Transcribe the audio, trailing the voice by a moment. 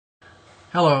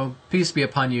Hello, peace be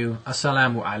upon you,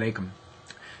 assalamu alaikum.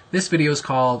 This video is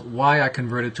called Why I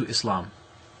Converted to Islam.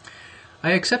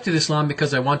 I accepted Islam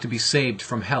because I want to be saved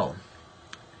from hell.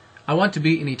 I want to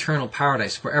be in eternal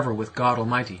paradise forever with God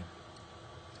Almighty.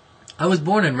 I was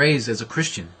born and raised as a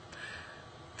Christian.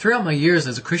 Throughout my years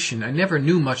as a Christian, I never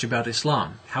knew much about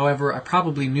Islam. However, I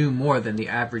probably knew more than the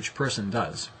average person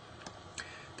does.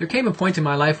 There came a point in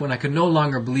my life when I could no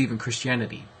longer believe in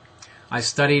Christianity. I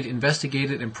studied,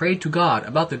 investigated, and prayed to God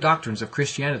about the doctrines of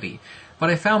Christianity, but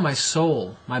I found my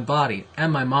soul, my body,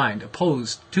 and my mind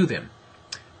opposed to them.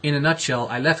 In a nutshell,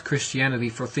 I left Christianity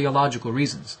for theological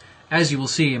reasons, as you will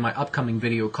see in my upcoming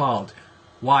video called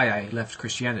Why I Left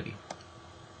Christianity.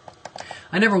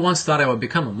 I never once thought I would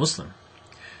become a Muslim.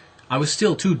 I was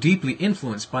still too deeply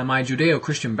influenced by my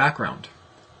Judeo-Christian background,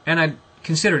 and I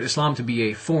considered Islam to be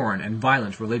a foreign and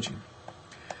violent religion.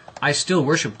 I still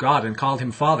worshiped God and called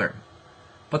Him Father,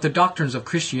 but the doctrines of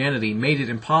Christianity made it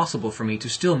impossible for me to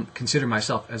still consider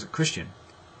myself as a Christian.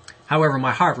 However,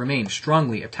 my heart remained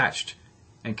strongly attached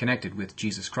and connected with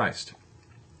Jesus Christ.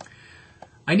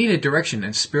 I needed direction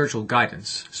and spiritual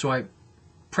guidance, so I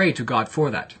prayed to God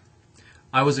for that.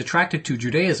 I was attracted to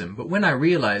Judaism, but when I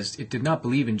realized it did not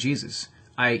believe in Jesus,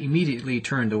 I immediately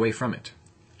turned away from it.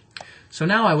 So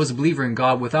now I was a believer in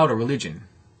God without a religion,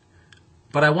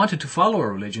 but I wanted to follow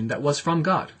a religion that was from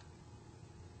God.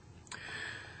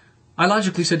 I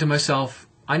logically said to myself,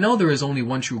 I know there is only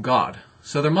one true God,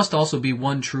 so there must also be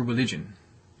one true religion.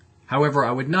 However,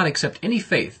 I would not accept any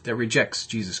faith that rejects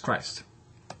Jesus Christ.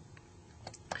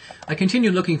 I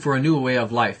continued looking for a new way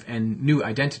of life and new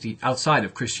identity outside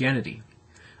of Christianity.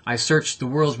 I searched the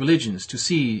world's religions to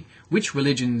see which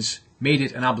religions made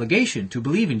it an obligation to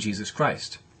believe in Jesus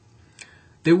Christ.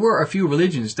 There were a few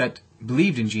religions that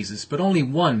believed in Jesus, but only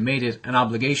one made it an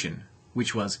obligation,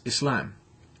 which was Islam.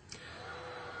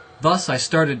 Thus, I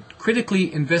started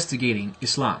critically investigating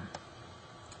Islam.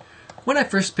 When I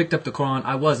first picked up the Quran,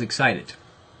 I was excited.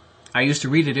 I used to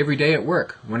read it every day at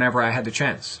work, whenever I had the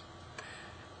chance.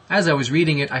 As I was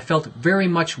reading it, I felt very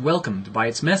much welcomed by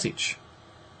its message,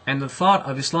 and the thought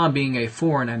of Islam being a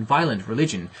foreign and violent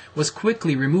religion was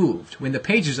quickly removed when the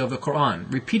pages of the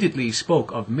Quran repeatedly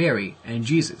spoke of Mary and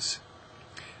Jesus,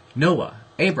 Noah,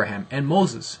 Abraham, and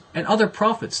Moses, and other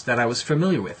prophets that I was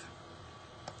familiar with.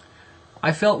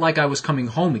 I felt like I was coming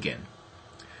home again.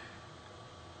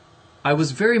 I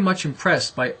was very much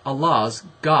impressed by Allah's,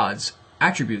 God's,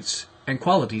 attributes and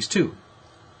qualities too.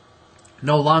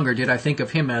 No longer did I think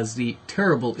of Him as the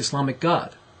terrible Islamic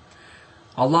God.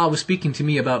 Allah was speaking to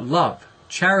me about love,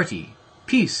 charity,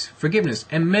 peace, forgiveness,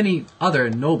 and many other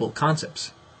noble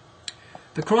concepts.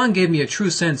 The Quran gave me a true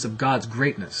sense of God's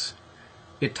greatness.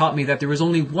 It taught me that there is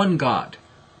only one God,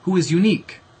 who is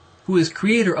unique, who is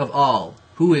creator of all,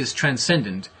 who is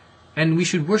transcendent, and we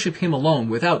should worship Him alone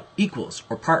without equals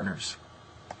or partners.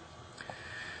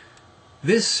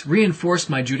 This reinforced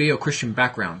my Judeo-Christian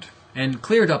background and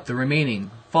cleared up the remaining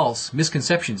false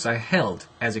misconceptions I held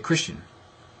as a Christian.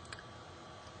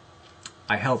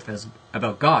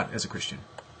 About God as a Christian.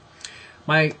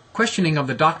 My questioning of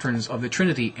the doctrines of the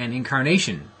Trinity and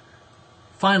Incarnation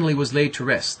finally was laid to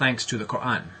rest thanks to the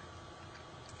Quran.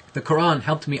 The Quran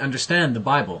helped me understand the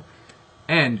Bible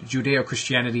and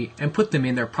Judeo-Christianity and put them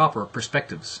in their proper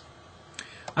perspectives.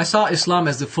 I saw Islam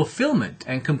as the fulfillment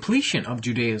and completion of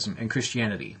Judaism and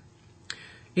Christianity.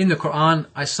 In the Quran,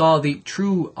 I saw the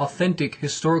true, authentic,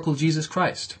 historical Jesus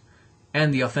Christ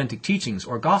and the authentic teachings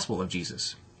or gospel of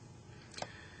Jesus.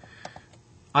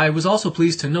 I was also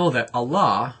pleased to know that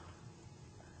Allah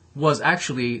was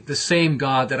actually the same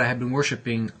God that I had been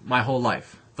worshiping my whole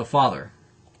life, the Father.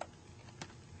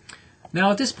 Now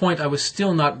at this point I was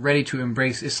still not ready to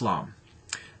embrace Islam.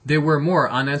 There were more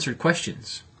unanswered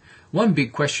questions. One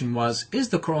big question was, is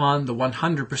the Quran the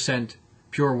 100%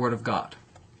 pure word of God?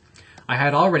 I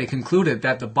had already concluded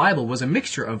that the Bible was a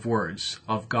mixture of words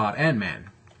of God and man.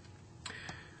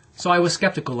 So I was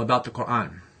skeptical about the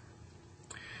Quran.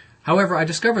 However, I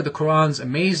discovered the Quran's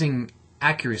amazing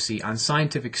accuracy on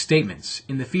scientific statements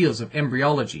in the fields of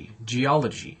embryology,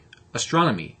 geology,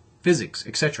 astronomy, physics,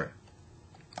 etc.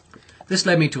 This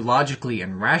led me to logically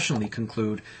and rationally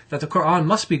conclude that the Quran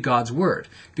must be God's word,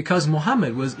 because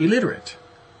Muhammad was illiterate.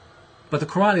 But the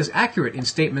Quran is accurate in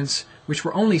statements which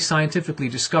were only scientifically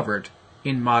discovered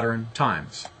in modern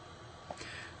times.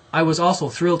 I was also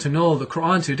thrilled to know the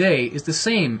Quran today is the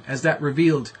same as that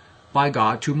revealed by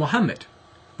God to Muhammad,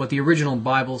 but the original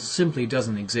Bible simply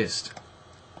doesn't exist.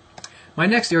 My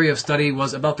next area of study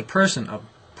was about the person of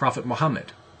Prophet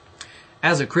Muhammad.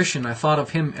 As a Christian, I thought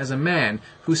of him as a man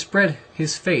who spread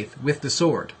his faith with the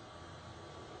sword.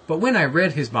 But when I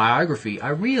read his biography, I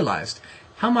realized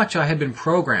how much I had been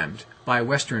programmed by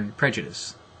Western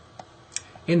prejudice.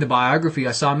 In the biography,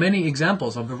 I saw many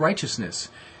examples of the righteousness,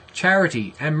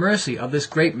 charity, and mercy of this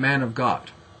great man of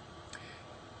God.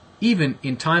 Even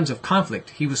in times of conflict,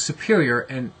 he was superior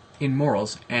in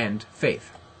morals and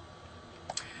faith.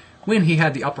 When he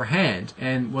had the upper hand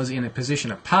and was in a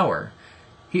position of power,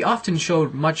 he often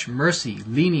showed much mercy,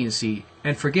 leniency,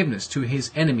 and forgiveness to his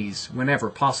enemies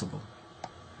whenever possible.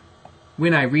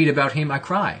 When I read about him, I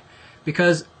cry,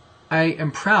 because I am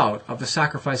proud of the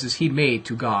sacrifices he made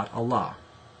to God, Allah.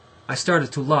 I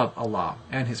started to love Allah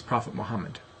and his Prophet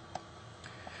Muhammad.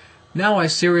 Now I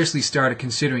seriously started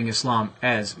considering Islam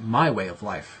as my way of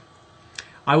life.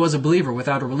 I was a believer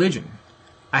without a religion.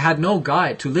 I had no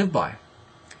guide to live by.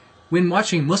 When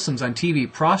watching Muslims on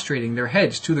TV prostrating their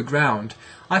heads to the ground,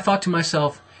 I thought to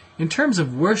myself, in terms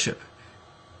of worship,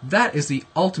 that is the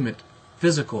ultimate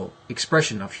physical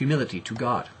expression of humility to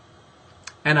God.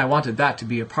 And I wanted that to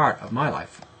be a part of my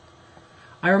life.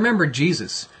 I remember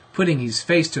Jesus putting his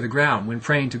face to the ground when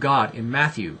praying to God in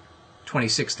Matthew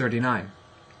 26:39.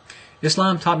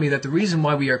 Islam taught me that the reason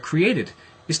why we are created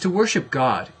is to worship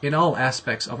God in all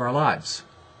aspects of our lives.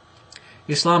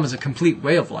 Islam is a complete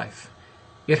way of life.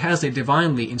 It has a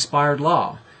divinely inspired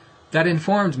law that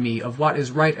informed me of what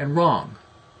is right and wrong,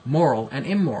 moral and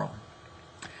immoral.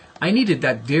 I needed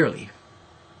that dearly.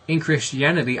 In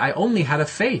Christianity, I only had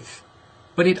a faith,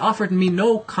 but it offered me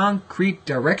no concrete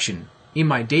direction in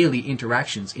my daily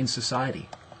interactions in society.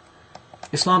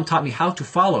 Islam taught me how to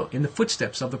follow in the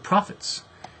footsteps of the prophets.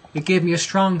 It gave me a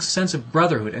strong sense of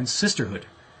brotherhood and sisterhood,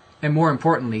 and more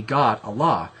importantly, God,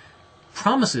 Allah,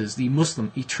 promises the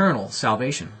Muslim eternal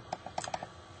salvation.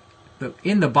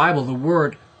 In the Bible, the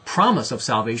word promise of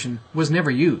salvation was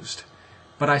never used,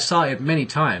 but I saw it many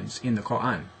times in the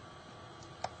Quran.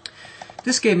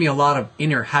 This gave me a lot of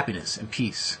inner happiness and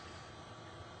peace.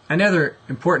 Another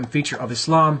important feature of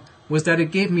Islam was that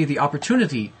it gave me the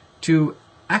opportunity to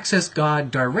access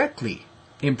God directly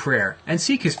in prayer and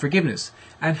seek his forgiveness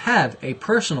and have a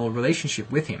personal relationship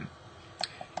with him.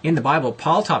 In the Bible,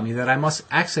 Paul taught me that I must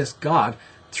access God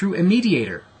through a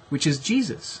mediator, which is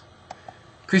Jesus.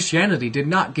 Christianity did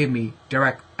not give me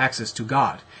direct access to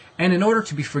God, and in order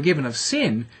to be forgiven of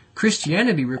sin,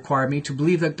 Christianity required me to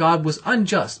believe that God was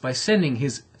unjust by sending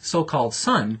his so-called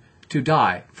Son to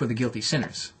die for the guilty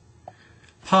sinners.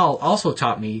 Paul also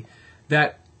taught me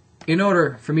that in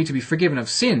order for me to be forgiven of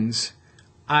sins,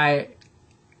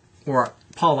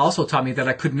 Paul also taught me that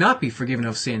I could not be forgiven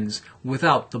of sins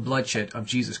without the bloodshed of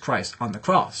Jesus Christ on the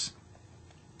cross.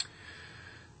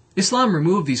 Islam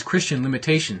removed these Christian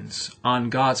limitations on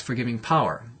God's forgiving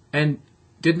power and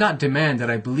did not demand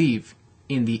that I believe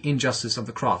in the injustice of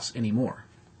the cross anymore.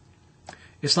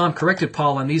 Islam corrected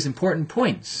Paul on these important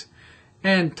points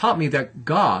and taught me that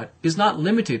God is not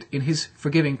limited in his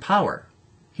forgiving power.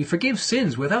 He forgives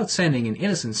sins without sending an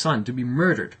innocent son to be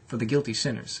murdered for the guilty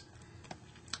sinners.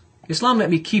 Islam let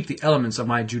me keep the elements of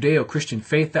my Judeo-Christian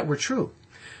faith that were true,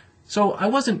 so I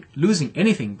wasn't losing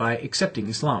anything by accepting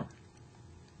Islam.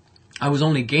 I was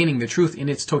only gaining the truth in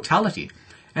its totality,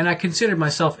 and I considered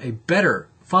myself a better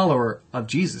follower of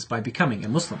Jesus by becoming a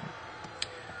Muslim.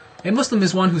 A Muslim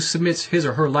is one who submits his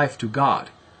or her life to God,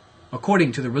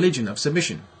 according to the religion of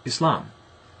submission, Islam.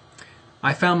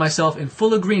 I found myself in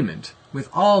full agreement with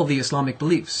all the Islamic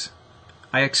beliefs.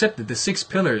 I accepted the 6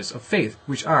 pillars of faith,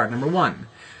 which are: number 1,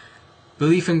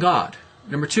 belief in God;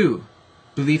 number 2,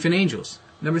 belief in angels;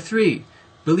 number 3,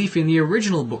 belief in the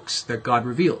original books that God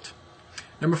revealed;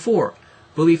 number 4,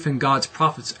 belief in God's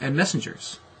prophets and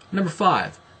messengers; number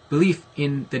 5, belief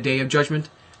in the Day of Judgment;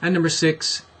 and number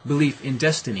 6, belief in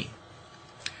destiny.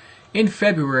 In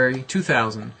February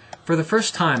 2000, for the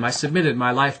first time I submitted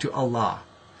my life to Allah,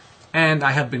 and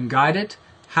I have been guided,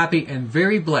 happy, and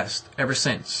very blessed ever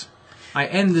since. I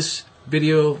end this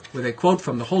video with a quote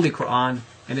from the Holy Quran,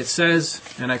 and it says,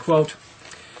 and I quote,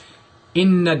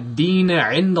 "Inna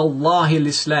ad-deena 'inda Allahi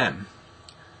al-Islam."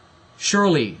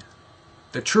 Surely,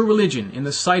 the true religion in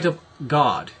the sight of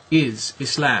God is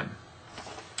Islam.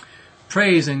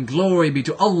 Praise and glory be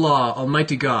to Allah,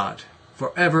 Almighty God,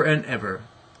 forever and ever.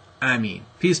 Ameen.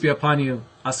 Peace be upon you.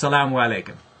 Assalamu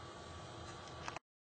alaikum.